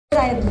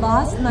I had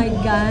lost my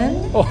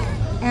gun. Oh.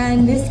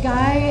 And this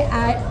guy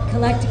at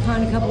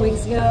Collecticon a couple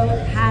weeks ago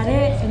had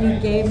it, and he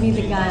gave me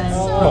the gun.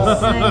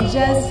 And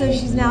so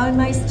she's now in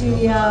my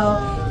studio.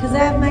 Because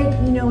I have my,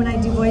 when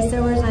I do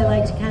voiceovers, I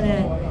like to kind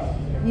of,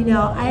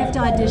 I have to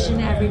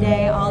audition every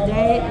day, all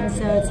day, and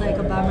so it's like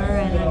a bummer.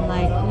 And I'm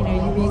like,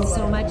 you read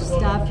so much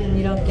stuff and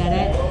you don't get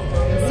it.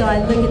 And so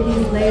I look at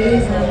these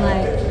ladies and I'm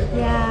like,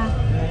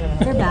 yeah,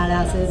 they're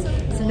badasses.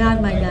 So now I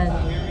have my gun.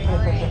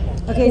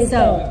 Okay,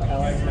 so.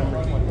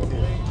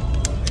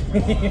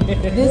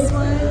 This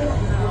one,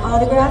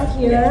 autograph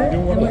here,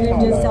 and we're going to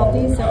do a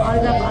selfie. So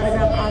autograph,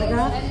 autograph,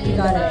 autograph. You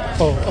got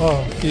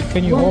it.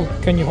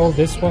 Can you hold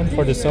this one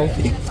for the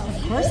selfie?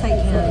 Of course I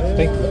can.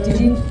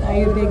 Are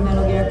you a big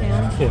Metal Gear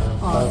fan?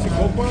 Yeah. Awesome.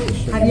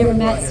 Have you ever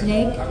met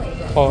Snake?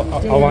 Oh,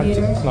 I want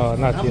to. No,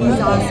 not yet. He's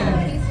awesome.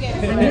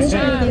 I'm just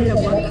trying to think of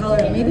what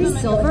color. Maybe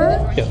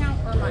silver? Yeah.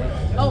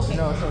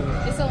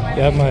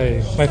 Yeah,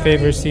 my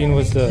favorite scene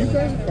was the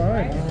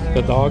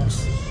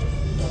dogs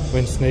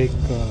when Snake.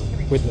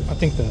 With I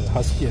think the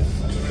husky, the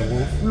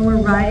wolf. When we're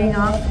riding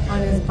off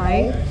on his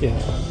bike. Yeah.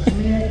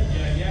 I'm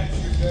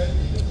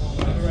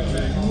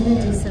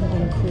gonna do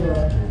something cool.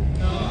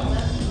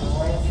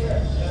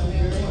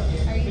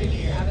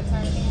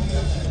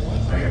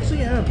 I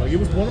actually am. Like, it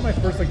was one of my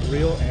first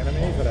real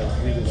animes that I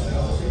really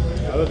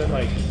liked. Other than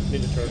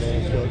Ninja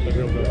Turtles, the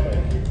real good.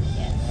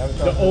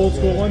 The old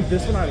school ones.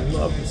 This one I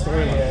love the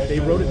storyline.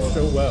 They wrote it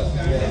so well.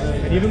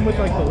 And even with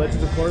the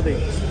Legends of Korra,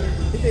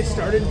 they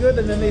started good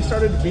and then they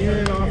started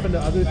veering off into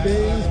other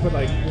things, but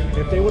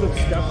if they would have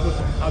stuck with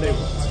how they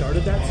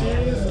started that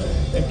series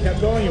and kept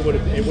going, it would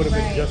have been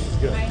just as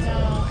good. I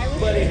know. I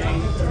wish they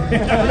would have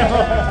kept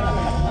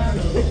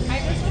going.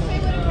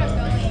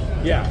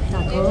 Yeah.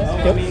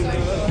 Yep.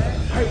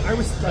 I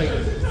was it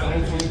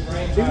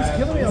was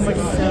killing me. I'm like,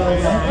 you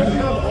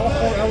have all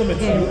four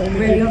elements. Okay, you only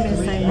where you want me to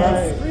sign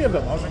this? three of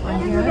them. I was like, why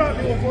did you not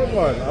do a fourth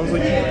one? I was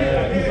like, you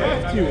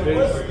have to.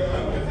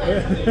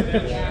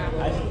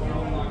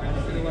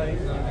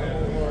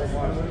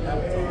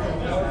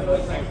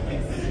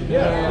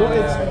 Yeah, well,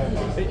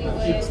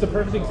 it's the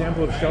perfect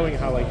example of showing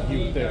how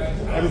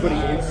everybody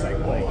is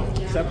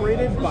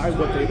separated by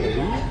what they believe.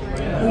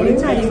 Well, you're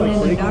not even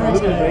into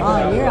Naruto at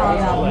all. You're all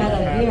about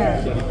Metal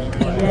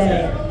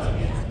Gear.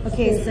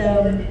 Okay, so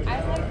I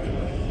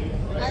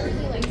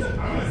really like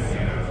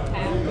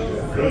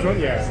Which one?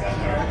 Yeah.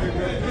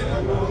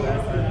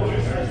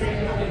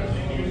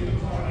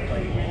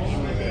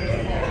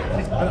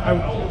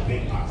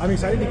 I'm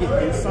excited to get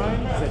his sign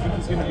because I think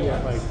he's going to be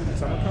at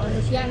SummerCon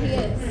this year. Yeah, he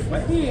is.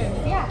 What? He is?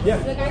 Yeah.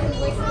 The guy who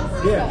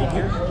voices. Yeah,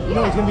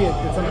 he's going to be at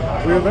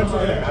SummerCon. We're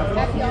eventually going to have him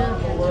here,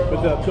 but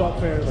the Philip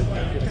Fair in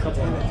a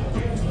couple of months.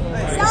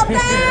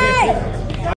 selfie!